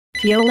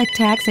Fiolic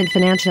Tax and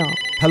Financial.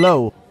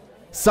 Hello.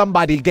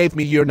 Somebody gave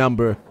me your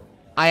number.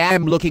 I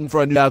am looking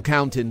for a new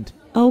accountant.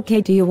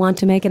 Okay, do you want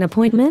to make an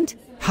appointment?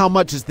 How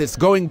much is this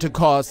going to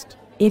cost?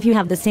 If you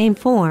have the same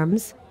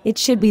forms, it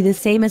should be the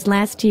same as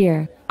last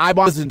year. I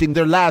wasn't in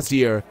there last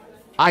year.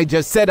 I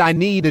just said I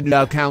need a new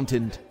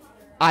accountant.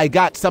 I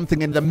got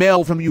something in the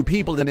mail from you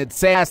people and it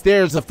says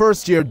there's a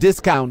first-year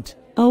discount.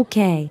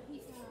 Okay.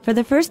 For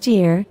the first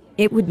year,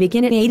 it would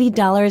begin at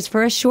 $80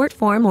 for a short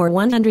form or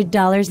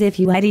 $100 if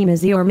you had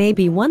EMAZ, or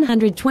maybe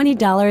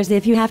 $120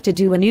 if you have to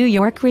do a New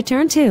York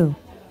return too.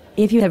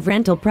 If you have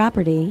rental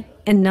property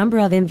and number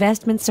of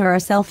investments or are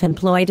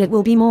self-employed, it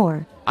will be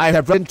more. I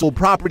have rental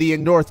property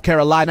in North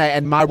Carolina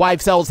and my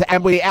wife sells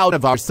Amway out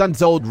of our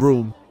son's old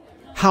room.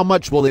 How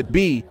much will it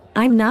be?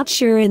 I'm not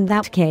sure in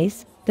that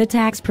case. The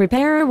tax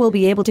preparer will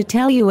be able to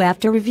tell you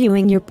after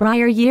reviewing your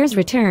prior year's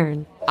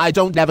return. I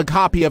don't have a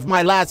copy of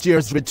my last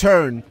year's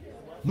return.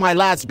 My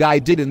last guy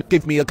didn't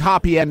give me a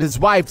copy and his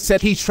wife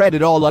said he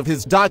shredded all of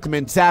his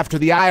documents after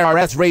the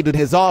IRS raided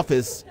his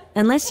office.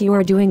 Unless you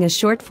are doing a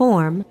short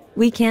form,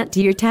 we can't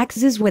do your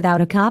taxes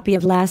without a copy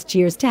of last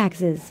year's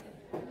taxes.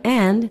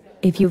 And,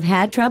 if you've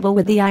had trouble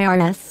with the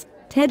IRS,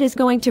 Ted is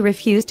going to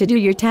refuse to do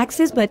your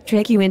taxes but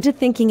trick you into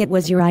thinking it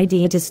was your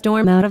idea to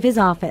storm out of his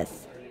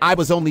office. I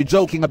was only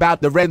joking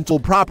about the rental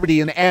property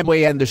in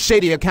Amway and the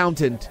shady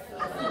accountant.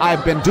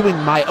 I've been doing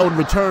my own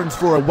returns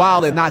for a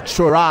while and not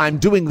sure I'm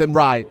doing them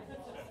right.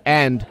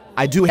 And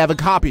I do have a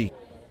copy.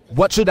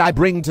 What should I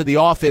bring to the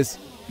office?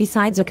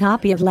 Besides a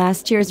copy of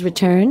last year's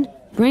return,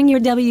 bring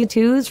your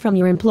W-2s from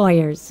your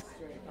employers.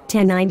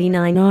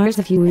 1099-Rs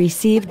if you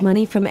received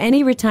money from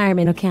any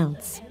retirement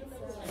accounts.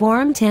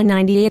 Form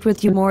 1098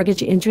 with your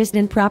mortgage interest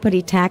and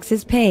property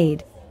taxes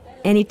paid.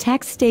 Any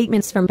tax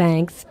statements from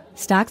banks,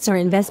 stocks or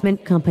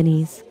investment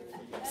companies.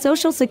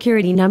 Social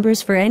security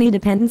numbers for any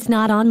dependents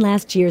not on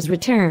last year's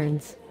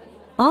returns.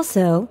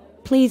 Also,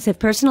 please have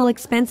personal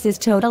expenses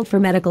totaled for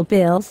medical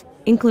bills,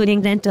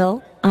 including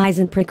dental, eyes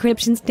and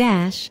prescriptions,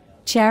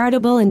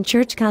 charitable and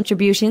church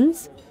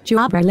contributions,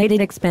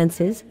 job-related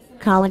expenses,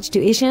 college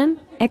tuition,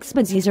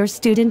 expenses or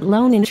student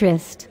loan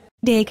interest,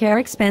 daycare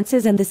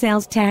expenses, and the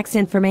sales tax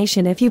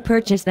information if you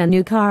purchased a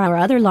new car or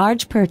other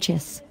large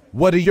purchase.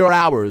 What are your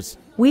hours?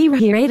 We're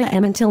here 8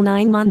 a.m. until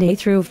 9 Monday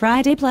through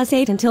Friday plus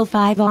 8 until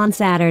 5 on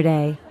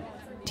Saturday.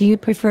 Do you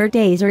prefer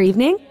days or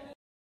evening?